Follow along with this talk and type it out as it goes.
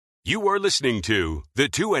You are listening to the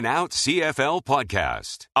 2 and Out CFL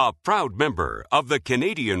podcast, a proud member of the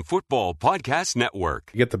Canadian Football Podcast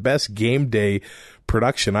Network. You get the best game day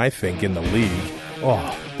production, I think, in the league.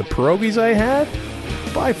 Oh, the pierogies I had,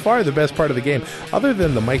 by far the best part of the game, other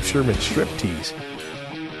than the Mike Sherman striptease.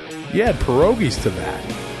 You add pierogies to that,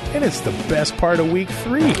 and it's the best part of week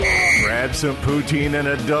 3. Grab some poutine and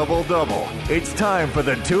a double-double. It's time for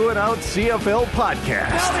the 2 and Out CFL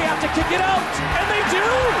podcast. Now they have to kick it out, and they do!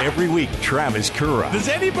 Every week, Travis Kura. Does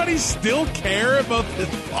anybody still care about this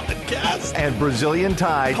podcast? And Brazilian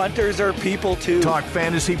Tide. Hunters are people too. Talk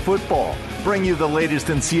fantasy football, bring you the latest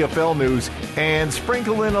in CFL news, and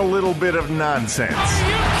sprinkle in a little bit of nonsense. Are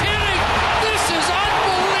you kidding? This is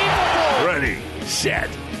unbelievable! Ready, set,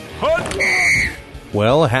 hunt!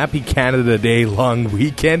 Well, happy Canada Day long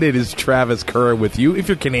weekend. It is Travis Kura with you. If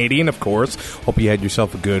you're Canadian, of course, hope you had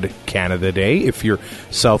yourself a good Canada Day. If you're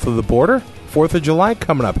south of the border, 4th of July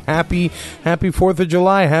coming up. Happy 4th of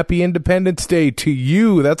July. Happy Independence Day to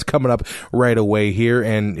you. That's coming up right away here.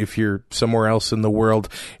 And if you're somewhere else in the world,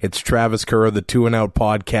 it's Travis Kura, the 2 and Out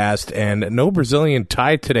podcast, and no Brazilian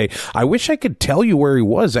Tide today. I wish I could tell you where he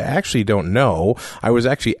was. I actually don't know. I was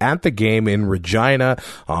actually at the game in Regina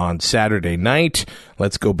on Saturday night.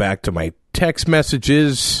 Let's go back to my text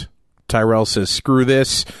messages. Tyrell says, screw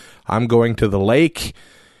this. I'm going to the lake.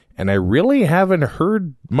 And I really haven't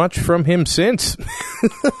heard much from him since.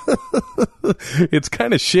 It's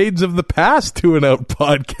kind of shades of the past 2 and Out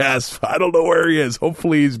podcast. I don't know where he is.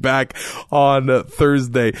 Hopefully he's back on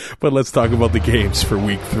Thursday. But let's talk about the games for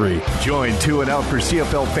week 3. Join 2 and Out for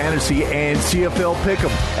CFL Fantasy and CFL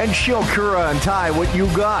Pick'em. And show Kura and Ty what you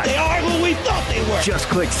got. They are who we thought they were. Just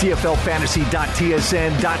click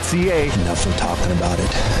cflfantasy.tsn.ca. Enough from talking about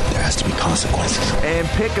it. There has to be consequences. And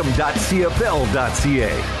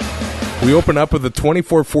pick'em.cfl.ca. We open up with a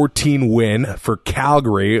 24-14 win for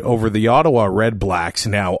Calgary over the Ottawa Red Blacks.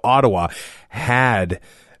 Now, Ottawa had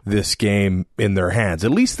this game in their hands.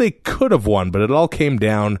 At least they could have won, but it all came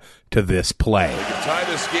down to this play. They can tie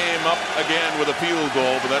this game up again with a field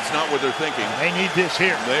goal, but that's not what they're thinking. They need this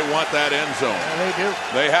here. They want that end zone. Yeah, they do.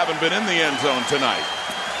 They haven't been in the end zone tonight.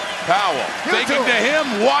 Powell taking to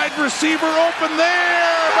him, wide receiver open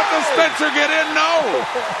there, but does Spencer get in? No.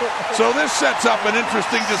 So this sets up an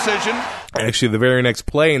interesting decision. Actually, the very next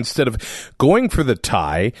play, instead of going for the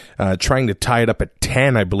tie, trying to tie it up at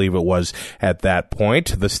 10, I believe it was at that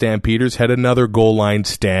point, the Stampeders had another goal line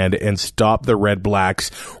stand and stopped the Red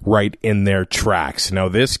Blacks right in their tracks. Now,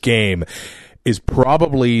 this game is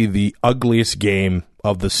probably the ugliest game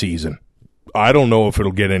of the season. I don't know if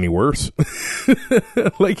it'll get any worse.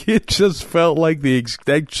 Like, it just felt like the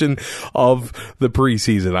extension of the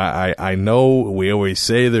preseason. I know we always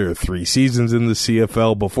say there are 3 seasons in the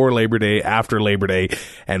CFL, before Labor Day, after Labor Day,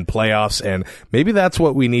 and playoffs, and maybe that's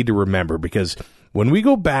what we need to remember, because when we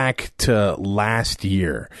go back to last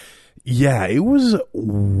year, yeah, it was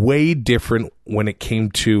way different when it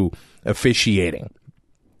came to officiating.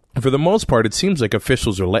 For the most part, it seems like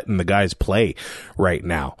officials are letting the guys play right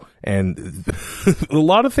now. And a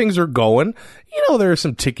lot of things are going. You know, there are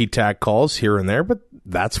some ticky-tack calls here and there, but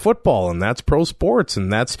that's football, and that's pro sports,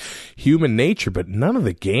 and that's human nature. But none of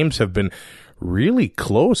the games have been really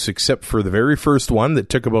close, except for the very first one that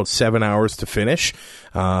took about 7 hours to finish.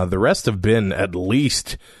 The rest have been at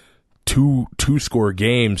least two-score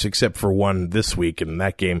games, except for one this week, and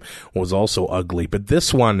that game was also ugly. But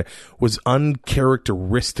this one was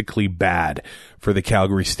uncharacteristically bad for the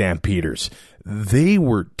Calgary Stampeders. They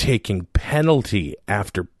were taking penalty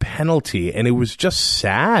after penalty, and it was just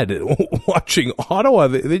sad watching Ottawa.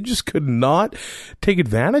 They just could not take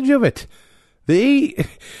advantage of it. They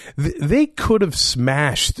could have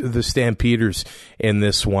smashed the Stampeders in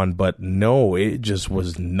this one, but no, it just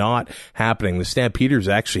was not happening. The Stampeders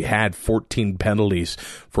actually had 14 penalties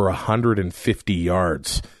for 150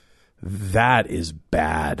 yards. That is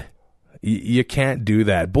bad. You can't do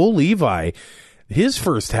that. Bull Levi, his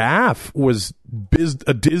first half was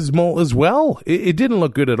dismal as well. It didn't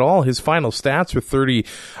look good at all. His final stats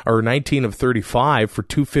were 19 of 35 for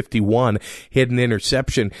 251. He had an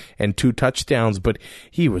interception and 2 touchdowns, but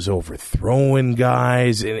he was overthrowing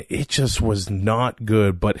guys, and it just was not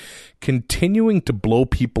good. But continuing to blow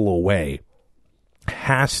people away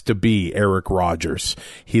has to be Eric Rogers.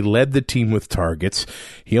 He led the team with targets.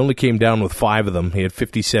 He only came down with 5 of them. He had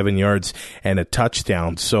 57 yards and a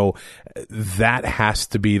touchdown. So that has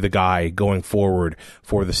to be the guy going forward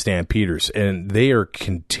for the Stampeders. And they are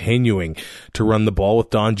continuing to run the ball with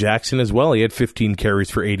Don Jackson as well. He had 15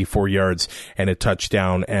 carries for 84 yards and a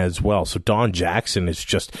touchdown as well. So Don Jackson is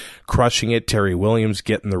just crushing it. Terry Williams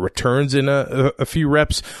getting the returns in a few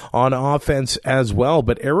reps on offense as well.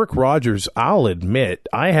 But Eric Rogers, I'll admit,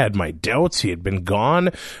 I had my doubts. He had been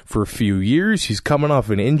gone for a few years. He's coming off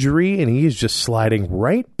an injury, and he is just sliding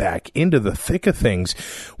right back into the thick of things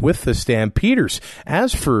with the Stampeders.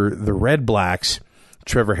 As for the Red Blacks,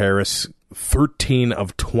 Trevor Harris, 13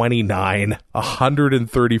 of 29,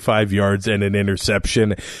 135 yards and an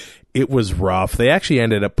interception. It was rough. They actually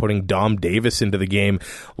ended up putting Dom Davis into the game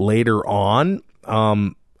later on.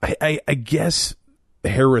 I guess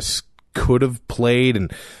Harris could have played,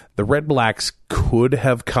 and the Red Blacks could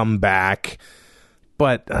have come back,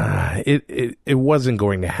 but it wasn't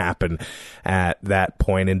going to happen at that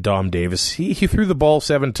point. And Dom Davis, he threw the ball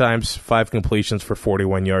 7 times, 5 completions for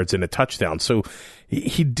 41 yards and a touchdown. So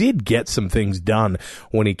he did get some things done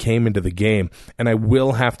when he came into the game. And I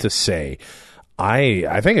will have to say,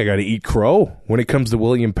 I think I got to eat crow when it comes to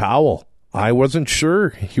William Powell. I wasn't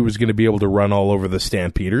sure he was going to be able to run all over the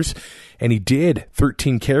Stampeders, and he did.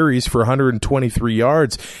 13 carries for 123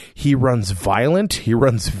 yards. He runs violent. He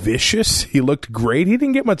runs vicious. He looked great. He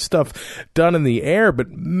didn't get much stuff done in the air, but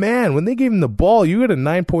man, when they gave him the ball, you had a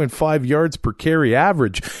 9.5 yards per carry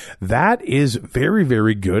average. That is very,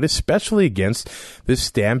 very good, especially against this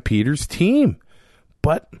Stampeders team.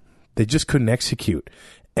 But they just couldn't execute,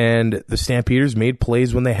 and the Stampeders made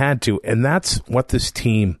plays when they had to, and that's what this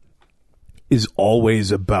team is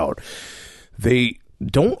always about. They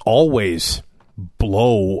don't always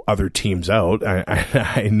blow other teams out.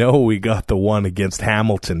 I know we got the one against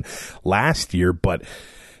Hamilton last year, but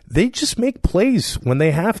they just make plays when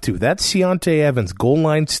they have to. That Ciante Evans goal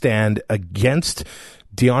line stand against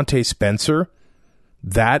Deontay Spencer,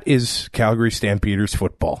 that is Calgary Stampeders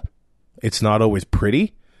football. It's not always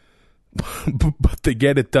pretty, but they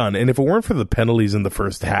get it done. And if it weren't for the penalties in the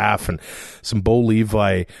first half and some Bo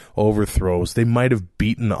Levi overthrows, they might have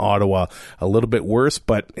beaten Ottawa a little bit worse,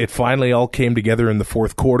 but it finally all came together in the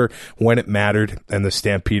fourth quarter when it mattered, and the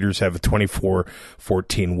Stampeders have a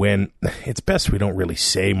 24-14 win. It's best we don't really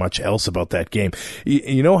say much else about that game.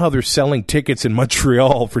 You know how they're selling tickets in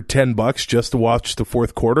Montreal for $10 just to watch the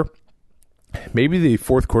fourth quarter? Maybe the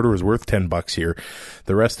fourth quarter was worth $10 here.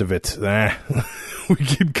 The rest of it, we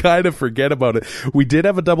can kind of forget about it. We did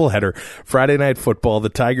have a doubleheader. Friday Night Football, the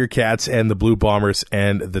Tiger Cats and the Blue Bombers,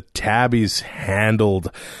 and the Tabbies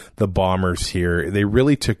handled the Bombers here. They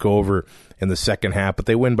really took over in the second half, but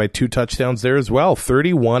they win by 2 touchdowns there as well.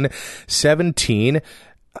 31-17.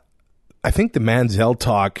 I think the Manziel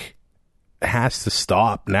talk has to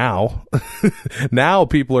stop now. Now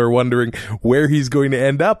people are wondering where he's going to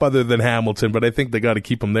end up other than Hamilton, but I think they got to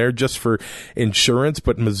keep him there just for insurance.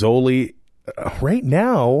 But Mazzoli, right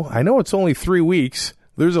now, I know it's only 3 weeks.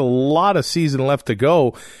 There's a lot of season left to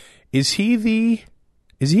go. Is he the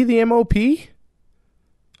MOP?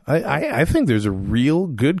 I think there's a real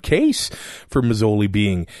good case for Mazzoli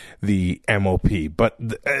being the MOP, but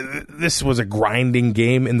this was a grinding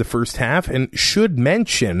game in the first half, and should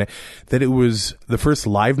mention that it was the first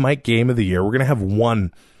live mic game of the year. We're going to have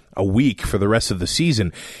one a week for the rest of the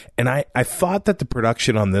season, and I thought that the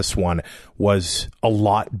production on this one was a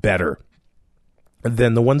lot better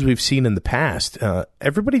than the ones we've seen in the past.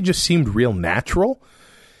 Everybody just seemed real natural.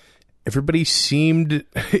 Everybody seemed,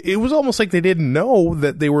 it was almost like they didn't know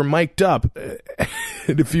that they were mic'd up.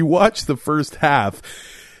 And if you watch the first half,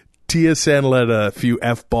 TSN let a few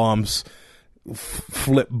F-bombs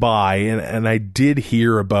flip by, and I did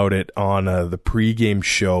hear about it on the pregame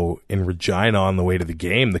show in Regina on the way to the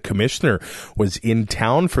game. The commissioner was in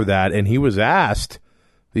town for that, and he was asked,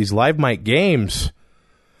 these live mic games,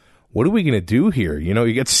 what are we going to do here? You know,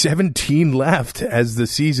 you got 17 left as the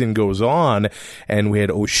season goes on, and we had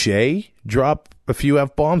O'Shea drop a few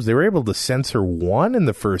F-bombs. They were able to censor 1 in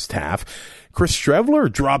the first half. Chris Streveler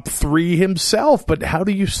dropped 3 himself, but how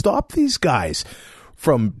do you stop these guys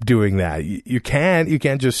from doing that? You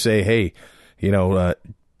can't just say, hey, you know,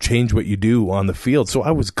 change what you do on the field. So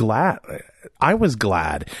I was glad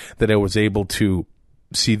that I was able to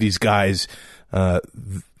see these guys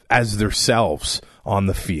as themselves on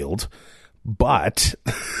the field. But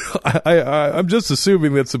I'm just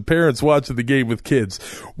assuming that some parents watching the game with kids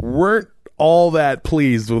weren't all that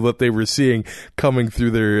pleased with what they were seeing coming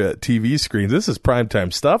through their TV screens. This is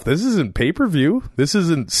primetime stuff. This isn't pay-per-view. This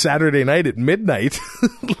isn't Saturday night at midnight.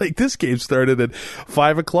 Like, this game started at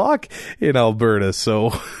 5 o'clock in Alberta.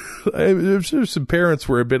 So I'm sure some parents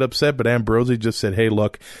were a bit upset, but Ambrosie just said, hey,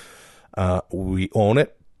 look, we own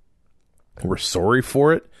it. We're sorry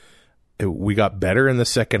for it. We got better in the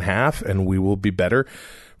second half, and we will be better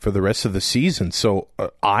for the rest of the season. So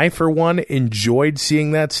I, for one, enjoyed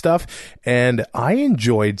seeing that stuff, and I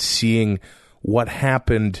enjoyed seeing what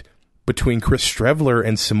happened between Chris Streveler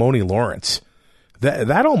and Simone Lawrence.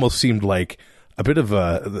 That almost seemed like a bit of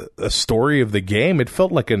a story of the game. It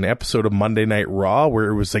felt like an episode of Monday Night Raw where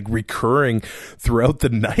it was like recurring throughout the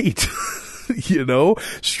night. You know,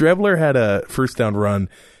 Streveler had a first down run.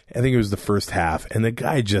 I think it was the first half, and the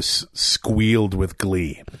guy just squealed with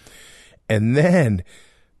glee. And then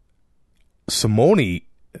Simone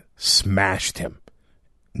smashed him,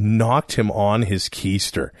 knocked him on his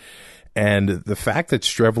keister. And the fact that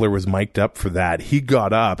Streveler was mic'd up for that, he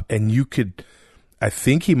got up, and I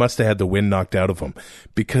think he must have had the wind knocked out of him,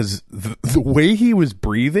 because the way he was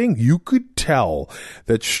breathing, you could tell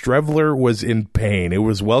that Streveler was in pain. It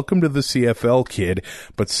was welcome to the CFL, kid,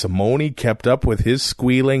 but Simone kept up with his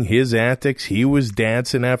squealing, his antics. He was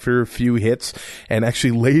dancing after a few hits, and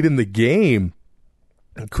actually late in the game,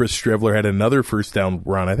 Chris Streveler had another first down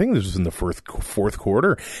run. I think this was in the fourth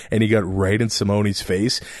quarter, and he got right in Simone's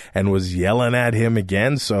face and was yelling at him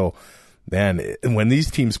again. So, man, when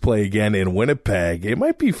these teams play again in Winnipeg, it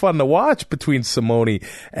might be fun to watch between Simone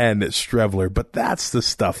and Streveler, but that's the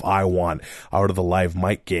stuff I want out of the live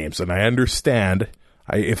mic games. And I understand,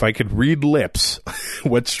 if I could read lips,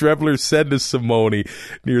 what Streveler said to Simone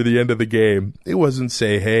near the end of the game, it wasn't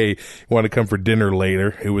say, hey, you want to come for dinner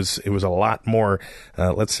later. It was a lot more,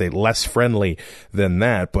 let's say, less friendly than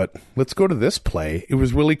that. But let's go to this play. It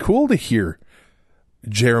was really cool to hear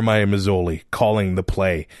Jeremiah Masoli calling the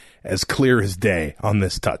play as clear as day on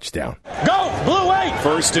this touchdown. Go! Blue White!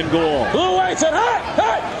 First and goal. Blue White said, hey!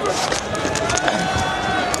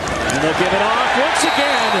 And they'll give it off once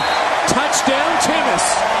again. Touchdown,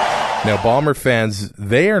 Timis. Now, Bomber fans,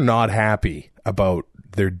 they are not happy about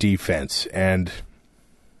their defense. And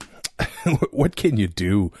what can you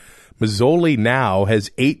do? Masoli now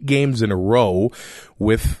has 8 games in a row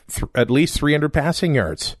with at least 300 passing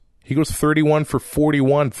yards. He goes 31 for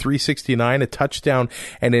 41, 369, a touchdown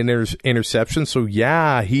and an interception. So,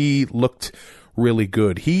 yeah, he looked really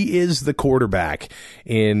good. He is the quarterback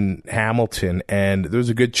in Hamilton, and there's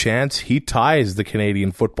a good chance he ties the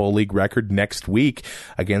Canadian Football League record next week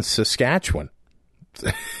against Saskatchewan.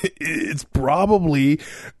 It's probably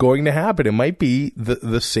going to happen. It might be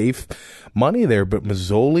the safe money there, but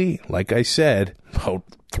Masoli, like I said about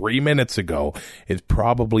 3 minutes ago, is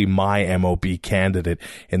probably my MOB candidate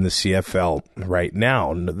in the CFL right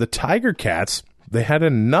now. The Tiger Cats, they had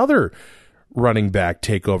another running back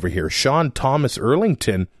take over here. Sean Thomas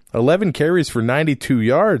Erlington, 11 carries for 92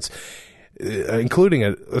 yards, including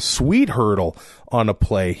a sweet hurdle on a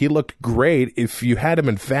play. He looked great. If you had him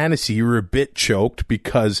in fantasy, you were a bit choked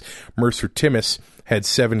because Mercer Timis had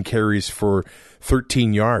 7 carries for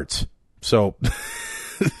 13 yards. So,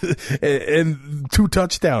 and 2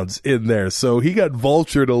 touchdowns in there. So he got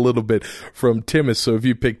vultured a little bit from Timis. So if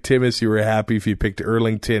you picked Timis, you were happy. If you picked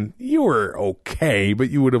Erlington, you were okay, but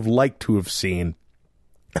you would have liked to have seen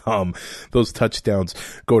those touchdowns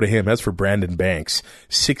go to him. As for Brandon Banks,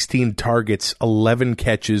 16 targets, 11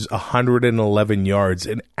 catches, 111 yards,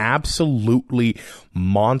 an absolutely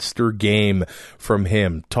monster game from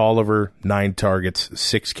him. Tolliver, 9 targets,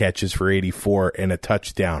 6 catches for 84 and a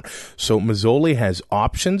touchdown. So Masoli has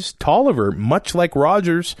options. Tolliver, much like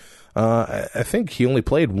Rogers, I think he only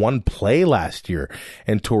played 1 play last year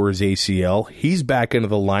and tore his ACL. He's back into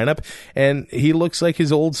the lineup, and he looks like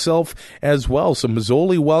his old self as well. So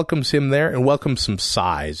Masoli welcomes him there and welcomes some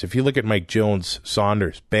size. If you look at Mike Jones,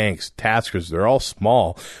 Saunders, Banks, Taskers, they're all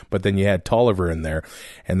small, but then you had Tolliver in there,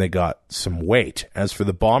 and they got some weight. As for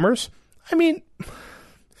the Bombers, I mean,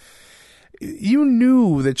 you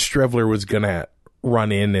knew that Streveler was going to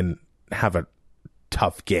run in and have a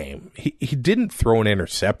tough game. He didn't throw an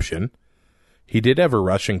interception. He did have a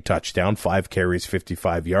rushing touchdown, 5 carries,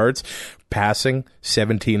 55 yards. Passing,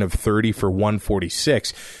 17 of 30 for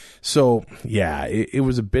 146. So, yeah, it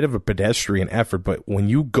was a bit of a pedestrian effort, but when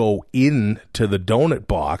you go into the donut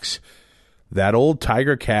box, that old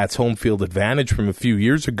Tiger Cats home field advantage from a few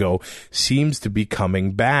years ago seems to be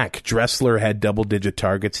coming back. Dressler had double-digit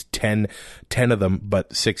targets, 10 of them,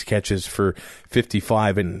 but 6 catches for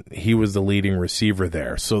 55, and he was the leading receiver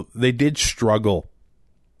there. So they did struggle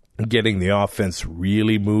getting the offense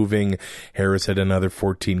really moving. Harris had another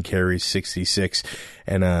 14 carries, 66,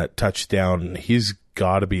 and a touchdown. He's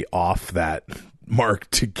got to be off that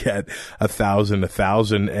mark to get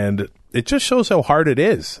 1,000, and it just shows how hard it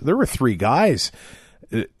is. There were 3 guys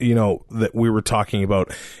that we were talking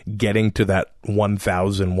about getting to that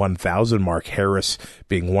 1,000 mark, Harris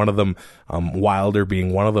being one of them, Wilder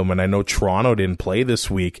being one of them. And I know Toronto didn't play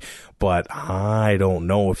this week, but I don't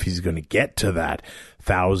know if he's going to get to that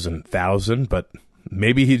 1,000, but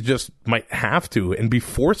maybe he just might have to and be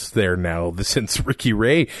forced there now since Ricky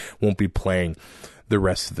Ray won't be playing the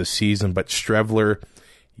rest of the season. But Streveler,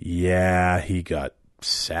 yeah, he got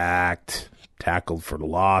sacked, tackled for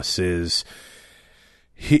losses.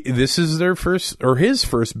 This is his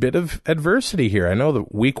first bit of adversity here. I know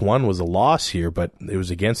that week 1 was a loss here, but it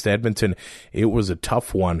was against Edmonton. It was a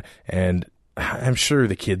tough one, and I'm sure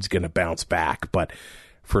the kid's going to bounce back. But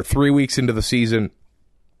for 3 weeks into the season,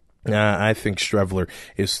 I think Streveler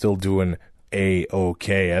is still doing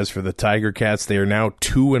A-okay. As for the Tiger Cats, they are now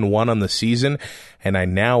 2-1 on the season, and I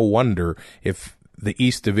now wonder if the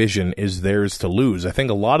East Division is theirs to lose. I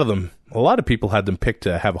think a lot of people had them picked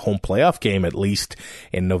to have a home playoff game at least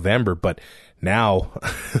in November, but now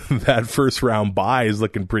that first round bye is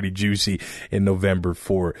looking pretty juicy in November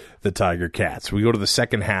for the Tiger Cats. We go to the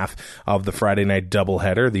second half of the Friday night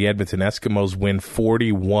doubleheader. The Edmonton Eskimos win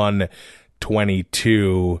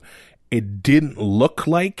 41-22. It didn't look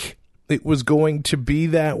like it was going to be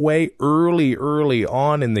that way early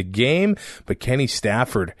on in the game, but Kenny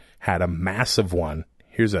Stafford had a massive one.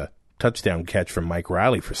 Here's a touchdown catch from Mike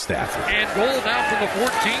Riley for Stafford. And goal now from the 14.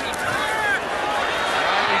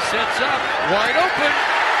 Riley sets up, wide open,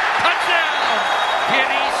 touchdown,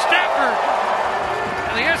 Kenny Stafford.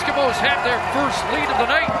 And the Eskimos have their first lead of the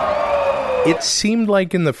night. It seemed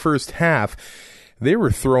like in the first half, they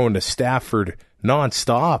were throwing to Stafford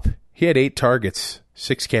nonstop. He had 8 targets,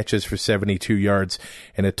 6 catches for 72 yards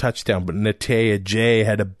and a touchdown. But Natea J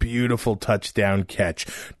had a beautiful touchdown catch.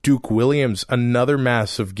 Duke Williams, another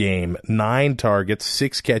massive game, 9 targets,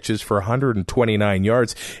 6 catches for 129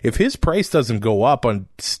 yards. If his price doesn't go up on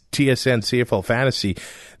TSN CFL Fantasy,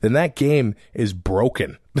 then that game is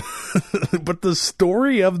broken. But the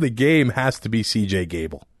story of the game has to be CJ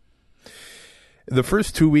Gable. The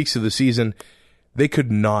first 2 weeks of the season, they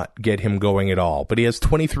could not get him going at all. But he has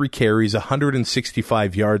 23 carries,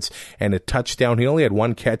 165 yards, and a touchdown. He only had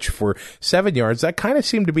 1 catch for 7 yards. That kind of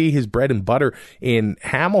seemed to be his bread and butter in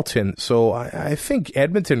Hamilton. So I think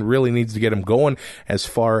Edmonton really needs to get him going as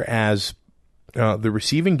far as the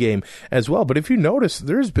receiving game as well. But if you notice,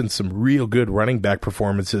 there's been some real good running back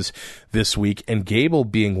performances this week, and Gable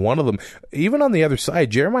being one of them. Even on the other side,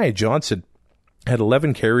 Jeremiah Johnson had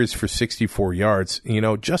 11 carries for 64 yards,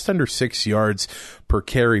 just under 6 yards per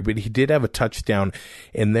carry, but he did have a touchdown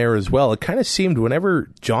in there as well. It kind of seemed whenever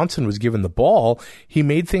Johnson was given the ball, he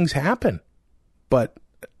made things happen. But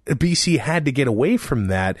BC had to get away from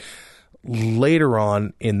that later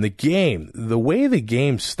on in the game. The way the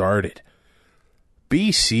game started,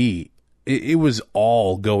 BC, it was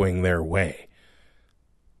all going their way.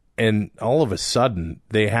 And all of a sudden,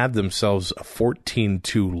 they had themselves a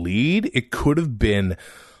 14-2 lead. It could have been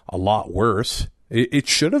a lot worse. It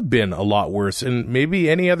should have been a lot worse. And maybe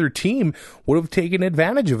any other team would have taken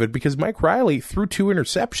advantage of it because Mike Riley threw 2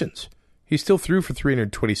 interceptions. He still threw for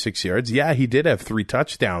 326 yards. Yeah, he did have 3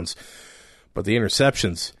 touchdowns. But the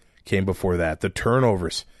interceptions came before that. The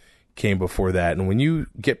turnovers came before that. And when you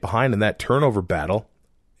get behind in that turnover battle,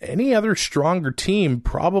 any other stronger team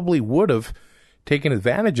probably would have taken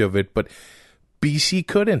advantage of it, but BC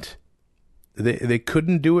couldn't. They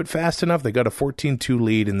couldn't do it fast enough. They got a 14-2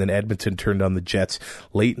 lead, and then Edmonton turned on the Jets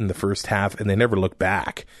late in the first half, and they never looked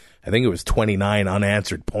back. I think it was 29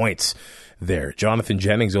 unanswered points there. Jonathan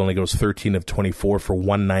Jennings only goes 13 of 24 for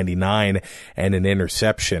 199 and an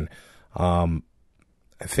interception. I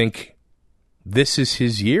think this is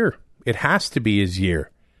his year. It has to be his year.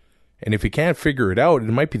 And if he can't figure it out, it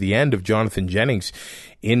might be the end of Jonathan Jennings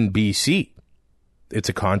in BC. It's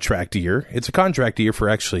a contract year. It's a contract year for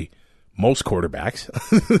actually most quarterbacks.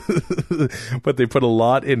 But they put a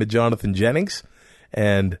lot into Jonathan Jennings.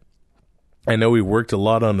 And I know he worked a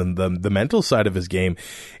lot on the mental side of his game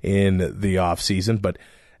in the offseason, but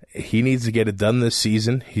he needs to get it done this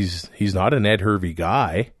season. He's not an Ed Hervey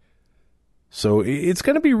guy. So it's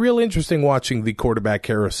going to be real interesting watching the quarterback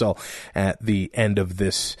carousel at the end of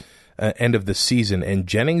this season. And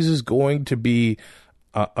Jennings is going to be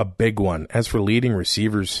a big one. As for leading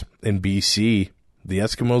receivers in BC, the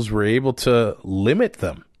Eskimos were able to limit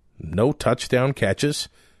them. No touchdown catches.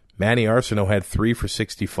 Manny Arsenault had 3 for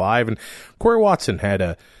 65, and Corey Watson had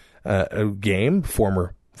a game,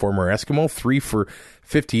 former Eskimo, 3 for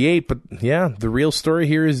 58. But yeah, the real story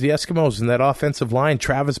here is the Eskimos and that offensive line.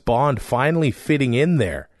 Travis Bond finally fitting in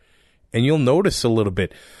there. And you'll notice a little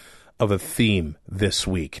bit of a theme this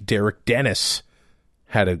week. Derek Dennis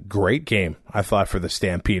had a great game, I thought, for the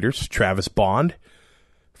Stampeders. Travis Bond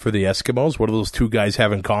for the Eskimos. What do those two guys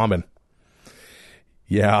have in common?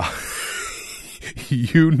 Yeah,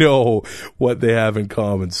 you know what they have in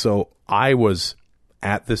common. So I was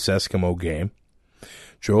at this Eskimo game,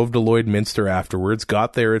 drove to Lloydminster afterwards,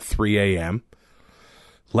 got there at 3 a.m.,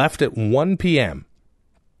 left at 1 p.m.,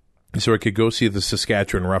 so I could go see the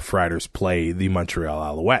Saskatchewan Roughriders play the Montreal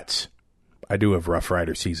Alouettes. I do have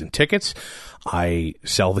Roughrider season tickets. I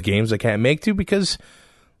sell the games I can't make to because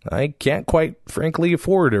I can't quite, frankly,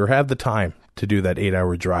 afford or have the time to do that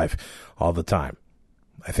 8-hour drive all the time.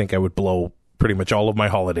 I think I would blow pretty much all of my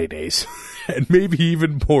holiday days and maybe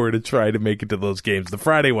even more to try to make it to those games. The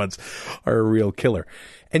Friday ones are a real killer.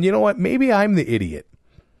 And you know what? Maybe I'm the idiot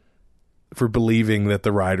for believing that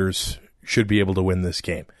the Riders should be able to win this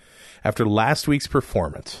game. After last week's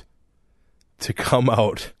performance, to come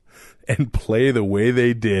out and play the way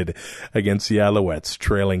they did against the Alouettes,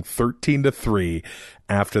 trailing 13-3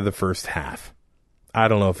 after the first half. I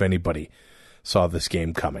don't know if anybody saw this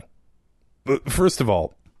game coming. But first of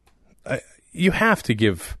all, you have to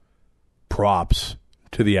give props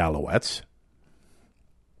to the Alouettes.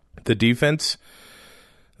 The defense,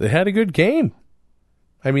 they had a good game.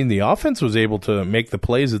 I mean, the offense was able to make the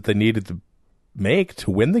plays that they needed to make to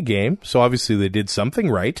win the game, so obviously they did something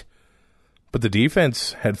right. But the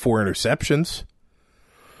defense had 4 interceptions.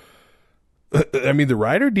 I mean, the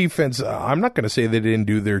Rider defense, I'm not going to say they didn't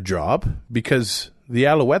do their job because the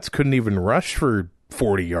Alouettes couldn't even rush for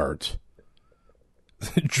 40 yards.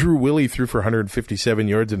 Drew Willie threw for 157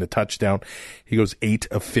 yards and a touchdown. He goes 8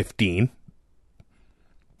 of 15.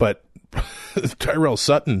 But Tyrell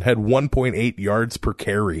Sutton had 1.8 yards per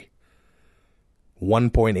carry.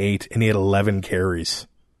 1.8, and he had 11 carries.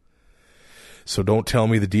 So don't tell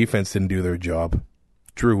me the defense didn't do their job.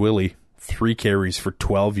 Drew Willie, 3 carries for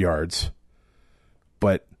 12 yards.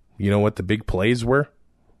 But you know what the big plays were?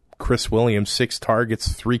 Chris Williams, 6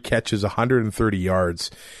 targets, 3 catches, 130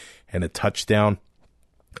 yards, and a touchdown.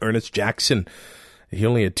 Ernest Jackson, he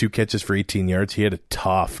only had 2 catches for 18 yards. He had a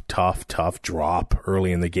tough drop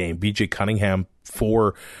early in the game. BJ Cunningham,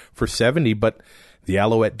 4 for 70, but the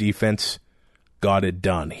Alouette defense got it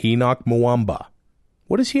done. Enoch Muamba,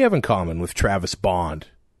 what does he have in common with Travis Bond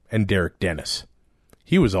and Derek Dennis?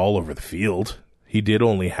 He was all over the field. He did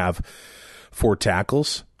only have 4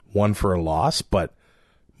 tackles, 1 for a loss, but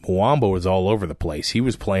Muamba was all over the place. He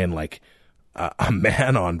was playing like a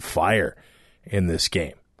man on fire in this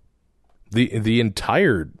game. The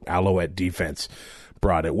entire Alouette defense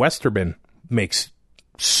brought it. Westerman makes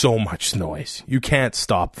so much noise. You can't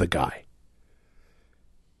stop the guy.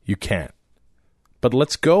 You can't. But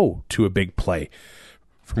let's go to a big play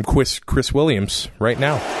from Chris Williams right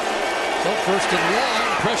now. So first and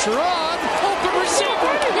long, pressure on, open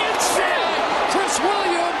receiver, inside, Chris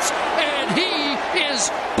Williams, and he is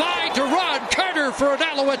by Duron Carter for an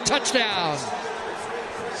Alouette touchdown.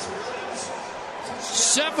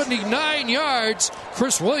 79 yards.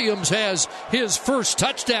 Chris Williams has his first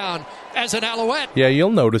touchdown as an Alouette. Yeah,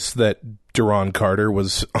 you'll notice that Duron Carter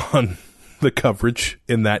was on the coverage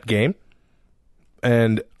in that game.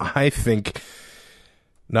 And I think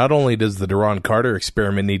not only does the Duron Carter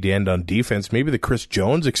experiment need to end on defense, maybe the Chris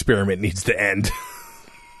Jones experiment needs to end.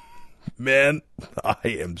 Man, I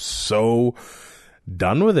am so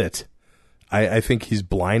done with it. I think he's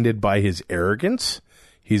blinded by his arrogance.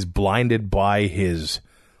 He's blinded by his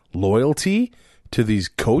loyalty to these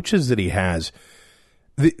coaches that he has.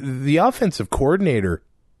 The offensive coordinator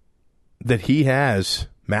that he has,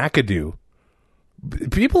 McAdoo,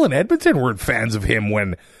 people in Edmonton weren't fans of him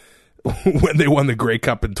when they won the Grey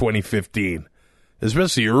Cup in 2015,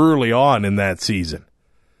 especially early on in that season.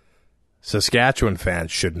 Saskatchewan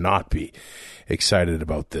fans should not be excited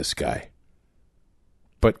about this guy.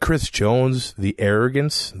 But Chris Jones, the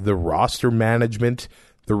arrogance, the roster management,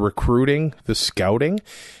 the recruiting, the scouting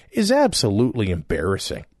is absolutely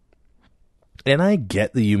embarrassing. And I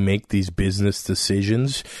get that you make these business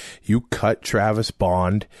decisions. You cut Travis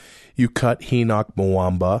Bond. You cut Enoch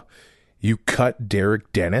Muamba. You cut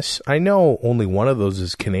Derek Dennis. I know only one of those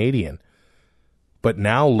is Canadian. But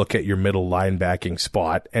now look at your middle linebacking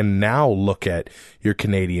spot, and now look at your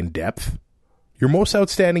Canadian depth. Your most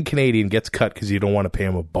outstanding Canadian gets cut because you don't want to pay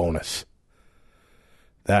him a bonus.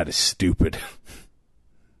 That is stupid.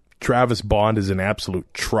 Travis Bond is an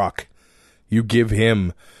absolute truck. You give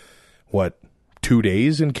him, 2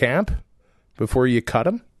 days in camp before you cut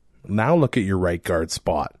him? Now look at your right guard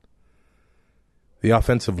spot. The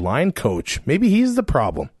offensive line coach, maybe he's the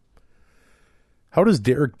problem. How does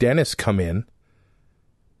Derek Dennis come in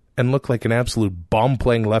and look like an absolute bum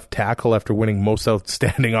playing left tackle after winning most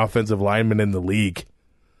outstanding offensive lineman in the league?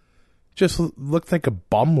 Just looked like a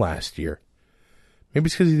bum last year. Maybe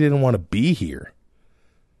it's because he didn't want to be here.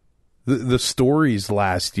 The stories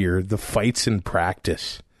last year, the fights in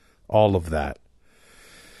practice, all of that.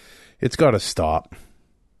 It's got to stop.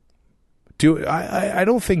 I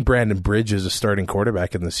don't think Brandon Bridge is a starting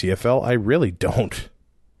quarterback in the CFL. I really don't.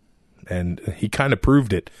 And he kind of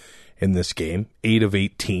proved it in this game. 8 of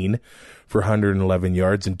 18 for 111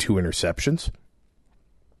 yards and 2 interceptions.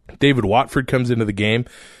 David Watford comes into the game.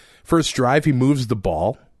 First drive, he moves the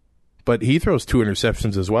ball, but he throws 2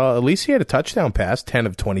 interceptions as well. At least he had a touchdown pass, 10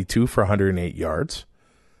 of 22 for 108 yards.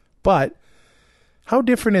 But how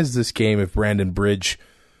different is this game if Brandon Bridge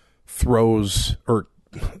throws, or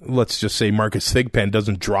let's just say Marcus Thigpen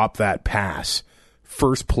doesn't drop that pass,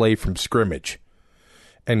 first play from scrimmage,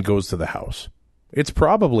 and goes to the house? It's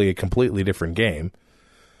probably a completely different game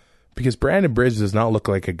because Brandon Bridge does not look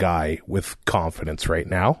like a guy with confidence right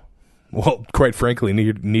now. Well, quite frankly,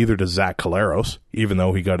 neither does Zach Collaros, even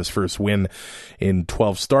though he got his first win in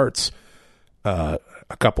 12 starts a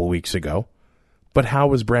couple weeks ago. But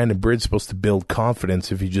how is Brandon Bridge supposed to build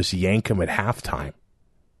confidence if you just yank him at halftime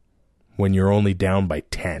when you're only down by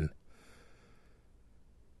 10?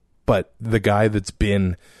 But the guy that's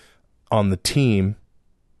been on the team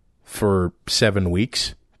for 7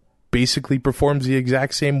 weeks basically performs the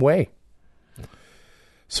exact same way.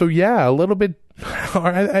 So yeah, a little bit,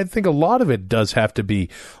 I think a lot of it does have to be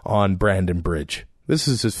on Brandon Bridge. This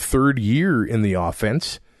is his 3rd year in the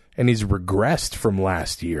offense, and he's regressed from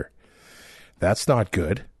last year. That's not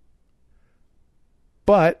good.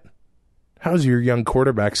 But how's your young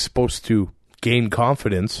quarterback supposed to gain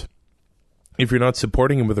confidence if you're not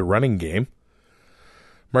supporting him with a running game?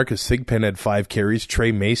 Marcus Thigpen had 5 carries.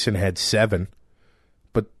 Trey Mason had 7.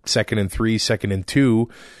 But 2nd and 3, 2nd and 2,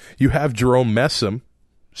 you have Jerome Messam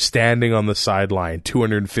standing on the sideline,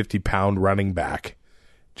 250-pound running back,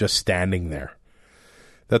 just standing there.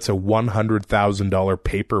 That's a $100,000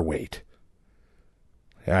 paperweight.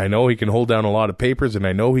 I know he can hold down a lot of papers, and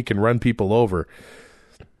I know he can run people over,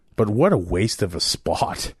 but what a waste of a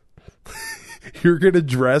spot. You're going to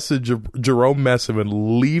dress a Jerome Messam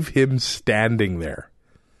and leave him standing there.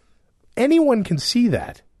 Anyone can see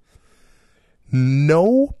that.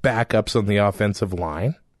 No backups on the offensive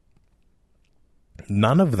line.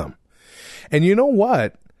 None of them. And you know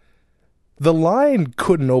what? The line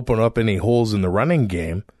couldn't open up any holes in the running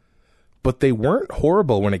game, but they weren't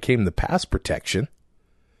horrible when it came to pass protection.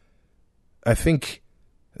 I think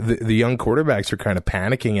the young quarterbacks are kind of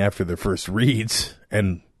panicking after their first reads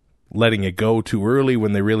and letting it go too early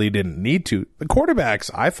when they really didn't need to. The quarterbacks,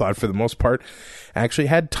 I thought, for the most part, actually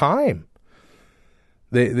had time.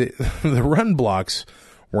 The run blocks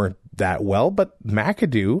weren't that well, but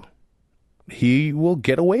McAdoo, he will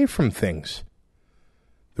get away from things.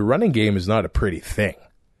 The running game is not a pretty thing.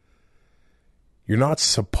 You're not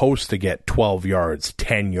supposed to get 12 yards,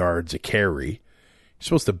 10 yards a carry. You're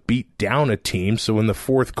supposed to beat down a team so in the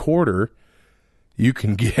fourth quarter you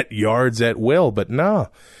can get yards at will. But no,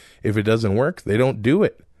 if it doesn't work, they don't do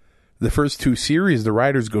it. The first 2 series, the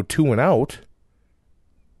Riders go 2 and out.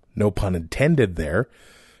 No pun intended there,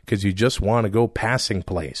 because you just want to go passing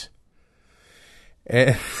plays.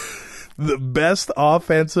 And the best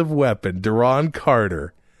offensive weapon, Duron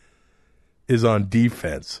Carter, is on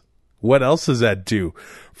defense. What else does that do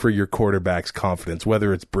for your quarterback's confidence?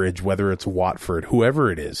 Whether it's Bridge, whether it's Watford,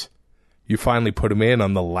 whoever it is. You finally put him in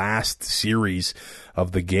on the last series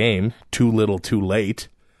of the game. Too little, too late.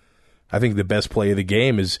 I think the best play of the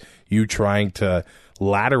game is you trying to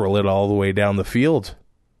lateral it all the way down the field.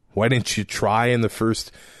 Why didn't you try in the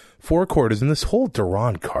first 4 quarters? And this whole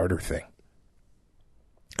Duron Carter thing.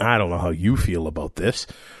 I don't know how you feel about this,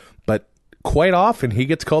 but quite often he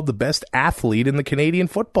gets called the best athlete in the Canadian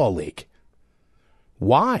Football League.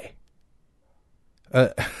 Why?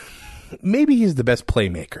 Maybe he's the best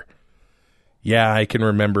playmaker. Yeah, I can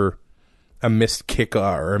remember a missed kick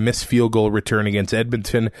or a missed field goal return against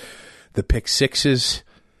Edmonton, the pick sixes,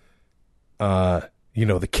 the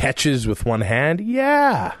catches with one hand.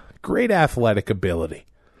 Yeah, great athletic ability.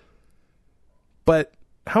 But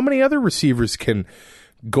how many other receivers can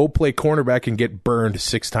go play cornerback and get burned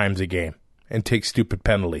 6 times a game and take stupid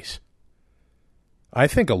penalties? I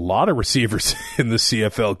think a lot of receivers in the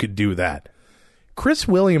CFL could do that. Chris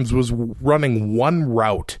Williams was running one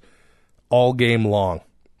route all game long.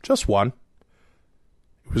 Just one.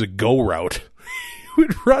 It was a go route. He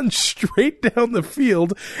would run straight down the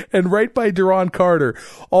field and right by Duron Carter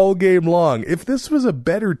all game long. If this was a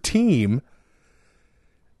better team,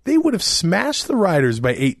 they would have smashed the Riders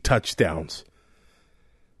by 8 touchdowns.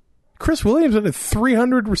 Chris Williams had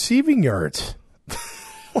 300 receiving yards.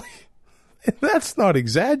 That's not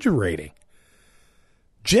exaggerating.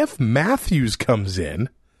 Jeff Matthews comes in.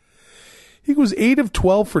 He goes 8 of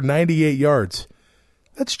 12 for 98 yards.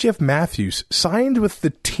 That's Jeff Matthews, signed with the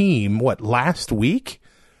team, last week?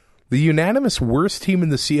 The unanimous worst team in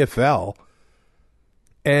the CFL.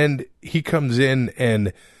 And he comes in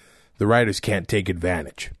and the Riders can't take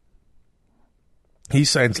advantage. He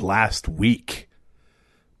signs last week.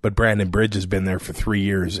 But Brandon Bridge has been there for 3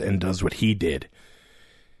 years and does what he did.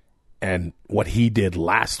 And what he did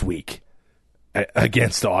last week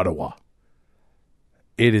against Ottawa.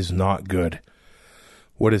 It is not good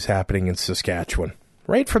what is happening in Saskatchewan.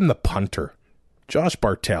 Right from the punter, Josh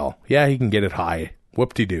Bartel. Yeah, he can get it high.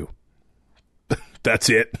 Whoop-de-doo. That's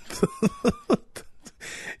it.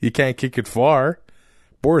 You can't kick it far.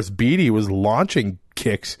 Boris Beatty was launching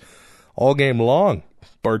kicks all game long.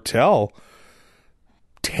 Bartel,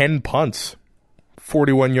 10 punts,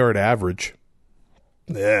 41-yard average.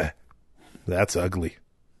 That's ugly.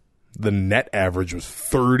 The net average was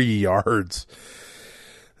 30 yards.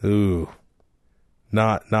 Ooh,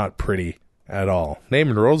 not pretty at all.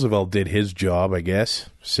 Naaman Roosevelt did his job, I guess.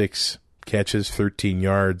 6 catches, 13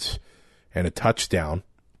 yards, and a touchdown.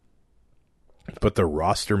 But the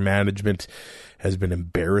roster management has been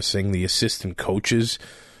embarrassing. The assistant coaches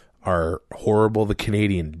are horrible. The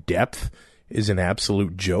Canadian depth is an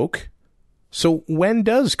absolute joke. So when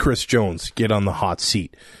does Chris Jones get on the hot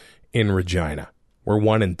seat in Regina? We're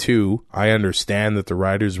 1-2. I understand that the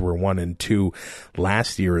Riders were 1-2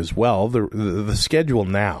 last year as well. The schedule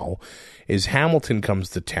now is Hamilton comes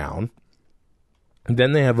to town, and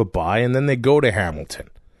then they have a bye, and then they go to Hamilton.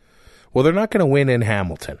 Well, they're not going to win in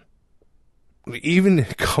Hamilton. Even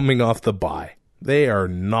coming off the bye, they are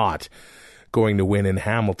not going to win in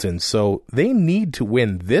Hamilton. So they need to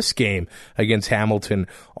win this game against Hamilton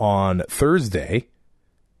on Thursday,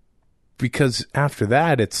 because after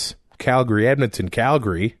that it's Calgary, Edmonton,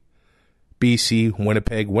 Calgary, BC,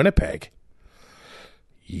 Winnipeg, Winnipeg.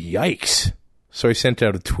 Yikes. So I sent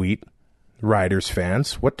out a tweet. Riders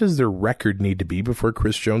fans, what does their record need to be before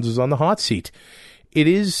Chris Jones is on the hot seat? It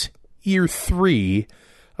is year 3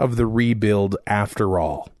 of the rebuild after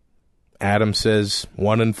all. Adam says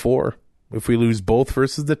 1-4. If we lose both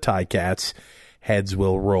versus the Ticats, heads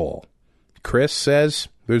will roll. Chris says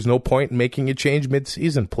there's no point in making a change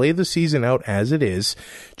mid-season. Play the season out as it is.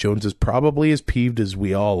 Jones is probably as peeved as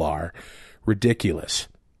we all are. Ridiculous.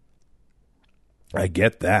 I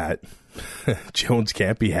get that. Jones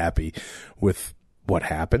can't be happy with what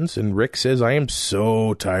happens. And Rick says, I am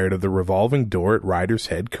so tired of the revolving door at Riders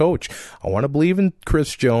head coach. I want to believe in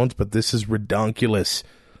Chris Jones, but this is redonkulous.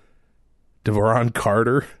 De'Veron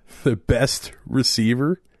Carter, the best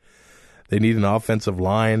receiver. They need an offensive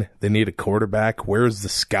line. They need a quarterback. Where's the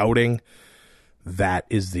scouting? That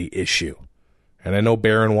is the issue. And I know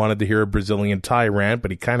Barron wanted to hear a Brazilian tie rant, but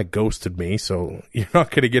he kind of ghosted me, so you're not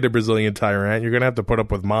going to get a Brazilian tie rant. You're going to have to put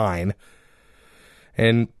up with mine.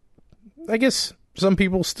 And I guess some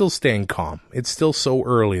people still staying calm. It's still so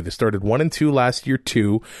early. They started 1-2 last year,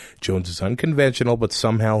 too. Jones is unconventional, but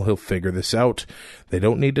somehow he'll figure this out. They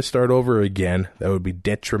don't need to start over again. That would be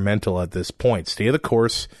detrimental at this point. Stay the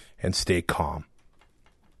course and stay calm.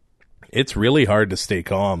 It's really hard to stay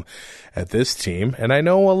calm at this team, and I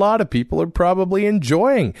know a lot of people are probably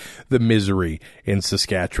enjoying the misery in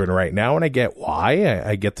Saskatchewan right now, and I get why.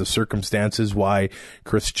 I get the circumstances why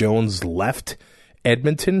Chris Jones left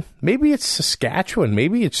Edmonton. Maybe it's Saskatchewan.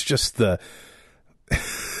 Maybe it's just the...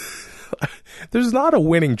 There's not a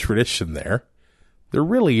winning tradition there. There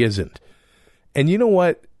really isn't. And you know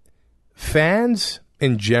what? Fans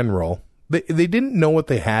in general, they didn't know what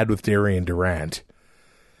they had with Darian Durant.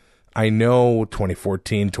 I know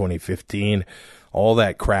 2014, 2015, all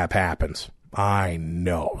that crap happens. I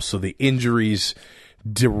know. So the injuries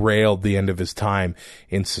derailed the end of his time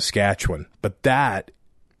in Saskatchewan. But that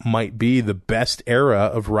might be the best era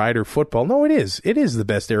of Rider football. No, it is. It is the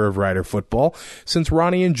best era of Rider football since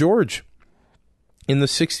Ronnie and George in the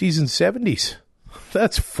 60s and 70s.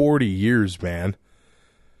 That's 40 years, man.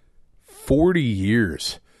 40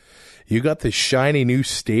 years. You got this shiny new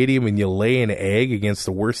stadium and you lay an egg against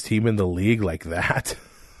the worst team in the league like that.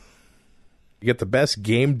 You get the best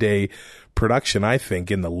game day production, I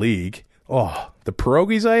think, in the league. Oh, the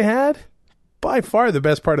pierogies I had? By far the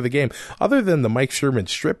best part of the game, other than the Mike Sherman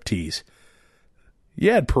striptease.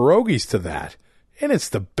 You had pierogies to that, and it's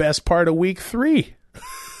the best part of week 3.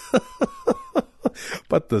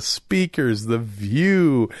 But the speakers, the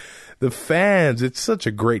view, the fans, it's such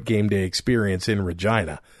a great game day experience in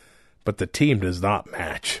Regina. But the team does not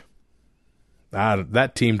match.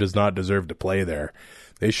 That team does not deserve to play there.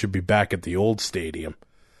 They should be back at the old stadium,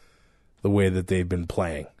 the way that they've been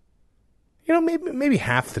playing. maybe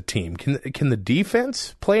half the team. Can the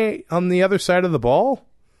defense play on the other side of the ball?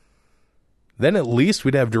 Then at least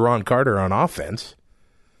we'd have Duron Carter on offense.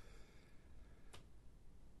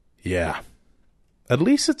 Yeah. At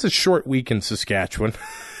least it's a short week in Saskatchewan.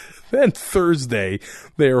 Then Thursday,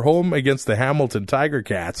 they are home against the Hamilton Tiger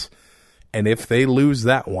Cats. And if they lose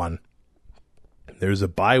that one, there's a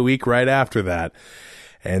bye week right after that.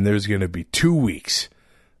 And there's going to be 2 weeks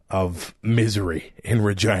of misery in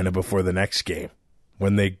Regina before the next game.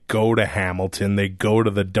 When they go to Hamilton, they go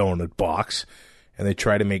to the donut box, and they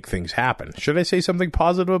try to make things happen. Should I say something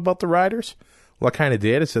positive about the Riders? Well, I kind of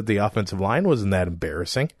did. I said the offensive line wasn't that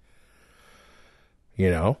embarrassing.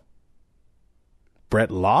 Brett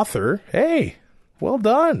Lothar, hey, well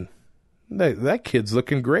done. That kid's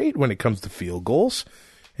looking great when it comes to field goals.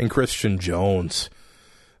 And Christian Jones,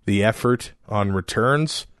 the effort on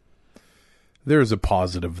returns, there's a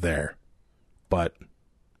positive there. But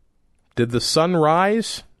did the sun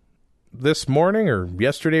rise this morning or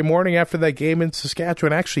yesterday morning after that game in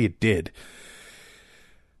Saskatchewan? Actually, it did.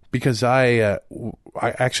 Because I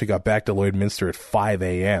actually got back to Lloydminster at 5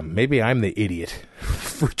 a.m. Maybe I'm the idiot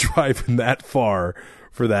for driving that far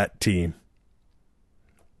for that team.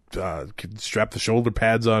 Could strap the shoulder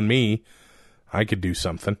pads on me. I could do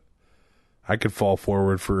something. I could fall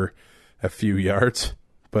forward for a few yards.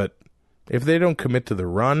 But if they don't commit to the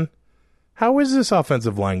run, how is this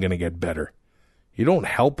offensive line going to get better? You don't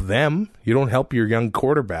help them. You don't help your young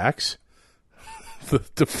quarterbacks. The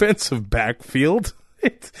defensive backfield,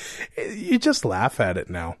 you just laugh at it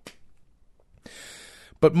now.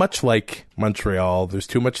 But much like Montreal, there's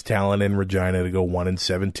too much talent in Regina to go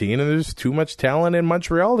 1-17, and there's too much talent in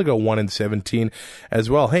Montreal to go 1-17 as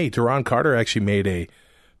well. Hey, Duron Carter actually made a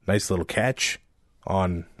nice little catch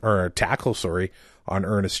on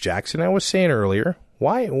Ernest Jackson. I was saying earlier,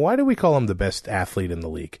 why do we call him the best athlete in the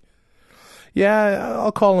league? Yeah,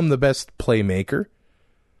 I'll call him the best playmaker.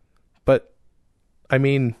 But, I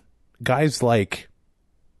mean, guys like,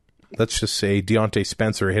 let's just say Deontay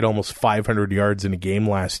Spencer hit almost 500 yards in a game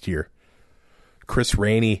last year. Chris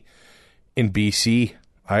Rainey in BC,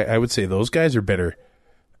 I would say those guys are better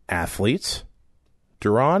athletes.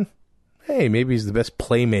 Duron, hey, maybe he's the best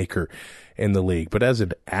playmaker in the league. But as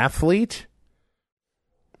an athlete,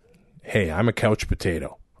 hey, I'm a couch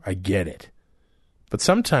potato. I get it. But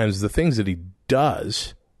sometimes the things that he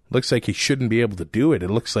does looks like he shouldn't be able to do it. It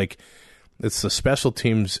looks like it's the special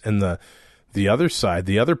teams and the other side,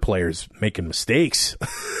 the other players making mistakes,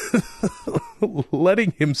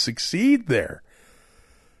 letting him succeed there.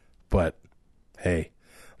 But, hey,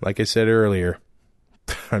 like I said earlier,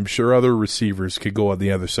 I'm sure other receivers could go on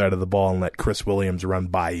the other side of the ball and let Chris Williams run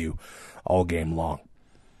by you all game long.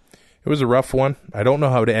 It was a rough one. I don't know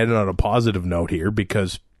how to end on a positive note here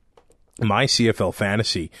because my CFL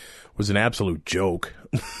fantasy was an absolute joke.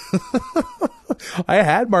 I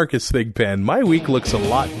had Marcus Thigpen. My week looks a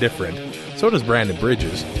lot different. So does Brandon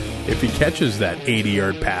Bridges. If he catches that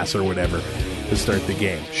 80-yard pass or whatever to start the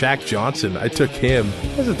game. Shaq Johnson, I took him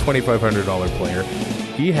as a $2,500 player.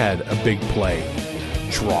 He had a big play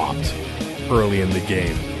dropped early in the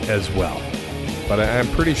game as well. But I'm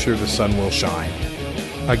pretty sure the sun will shine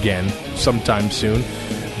again sometime soon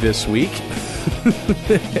this week.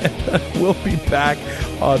 We'll be back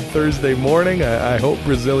on Thursday morning. I hope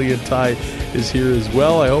Brazilian Ty is here as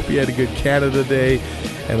well. I hope you had a good Canada Day,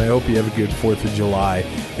 and I hope you have a good 4th of July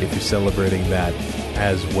if you're celebrating that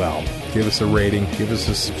as well. Give us a rating. Give us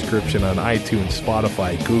a subscription on iTunes,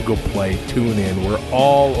 Spotify, Google Play, TuneIn. We're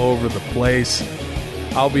all over the place.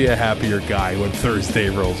 I'll be a happier guy when Thursday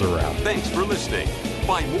rolls around. Thanks for listening.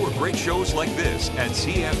 Find more great shows like this at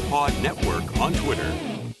CF Pod Network on Twitter.